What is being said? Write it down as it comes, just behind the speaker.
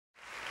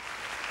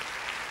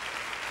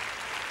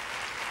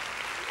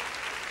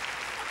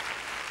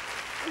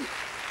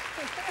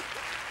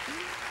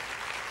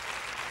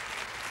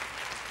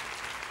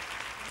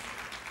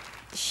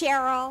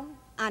Cheryl,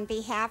 on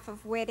behalf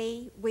of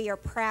WITI, we are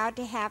proud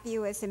to have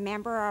you as a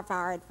member of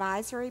our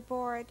advisory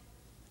board,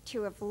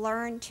 to have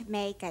learned to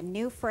make a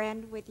new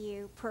friend with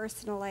you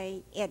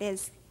personally. It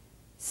is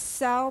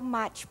so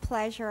much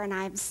pleasure, and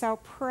I'm so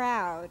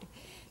proud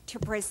to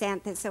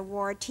present this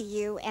award to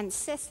you and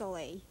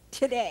Cicely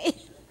today.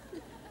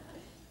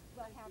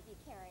 We'll have you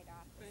carried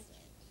off the stage.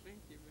 Thank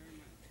you very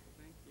much.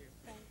 Thank you.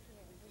 Thank you.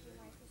 Would you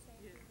like to say a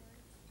few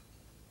words?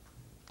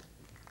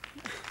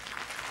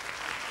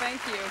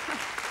 Thank you.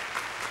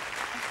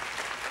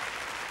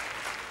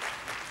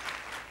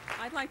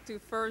 I'd like to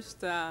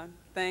first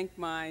thank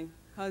my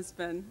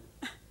husband,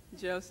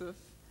 Joseph,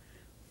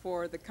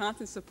 for the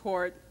constant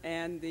support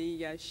and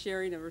the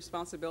sharing of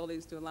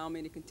responsibilities to allow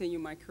me to continue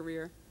my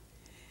career.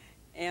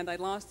 And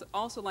I'd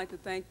also like to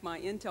thank my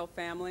Intel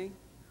family,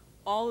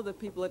 all of the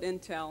people at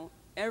Intel,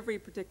 every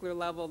particular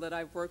level that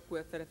I've worked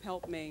with that have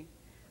helped me,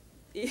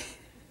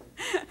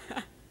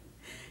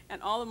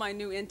 and all of my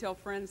new Intel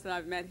friends that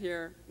I've met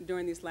here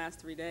during these last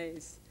 3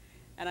 days.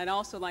 And I'd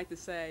also like to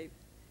say,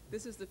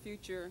 this is the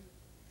future.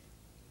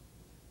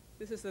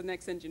 This is the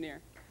next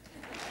engineer.